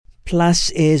Plus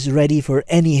is ready for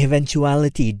any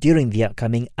eventuality during the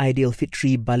upcoming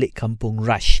Aidilfitri Balik Kampung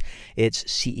rush. Its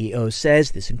CEO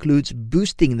says this includes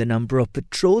boosting the number of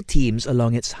patrol teams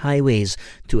along its highways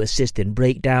to assist in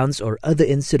breakdowns or other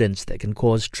incidents that can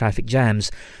cause traffic jams.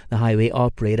 The highway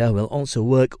operator will also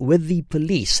work with the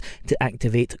police to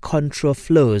activate contra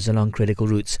flows along critical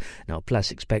routes. Now,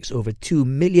 Plus expects over 2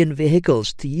 million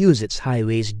vehicles to use its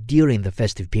highways during the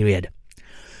festive period.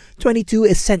 22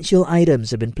 essential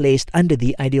items have been placed under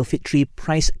the Aidilfitri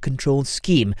price control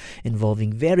scheme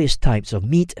involving various types of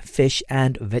meat, fish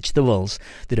and vegetables.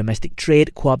 The Domestic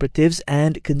Trade, Cooperatives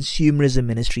and Consumerism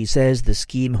Ministry says the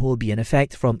scheme will be in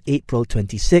effect from April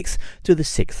 26th to the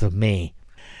 6th of May.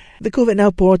 The COVID Now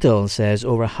portal says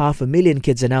over 500,000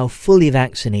 kids are now fully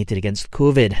vaccinated against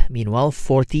COVID. Meanwhile,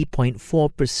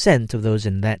 40.4% of those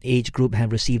in that age group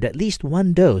have received at least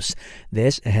one dose.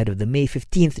 This ahead of the May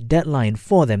 15th deadline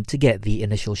for them to get the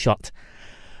initial shot.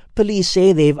 Police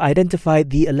say they've identified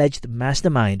the alleged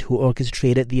mastermind who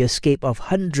orchestrated the escape of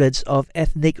hundreds of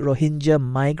ethnic Rohingya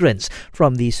migrants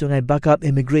from the Sungai Bakap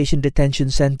Immigration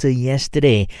Detention Centre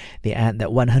yesterday. They add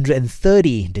that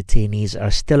 130 detainees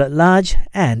are still at large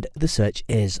and the search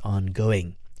is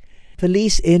ongoing.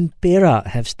 Police in Perak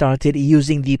have started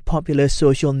using the popular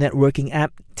social networking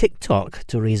app TikTok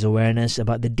to raise awareness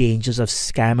about the dangers of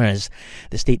scammers.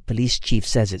 The state police chief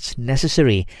says it's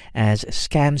necessary as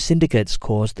scam syndicates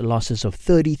caused losses of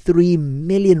 33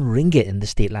 million ringgit in the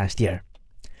state last year.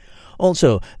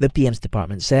 Also, the PM's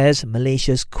department says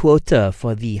Malaysia's quota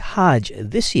for the Hajj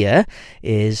this year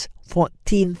is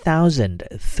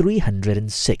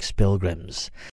 14,306 pilgrims.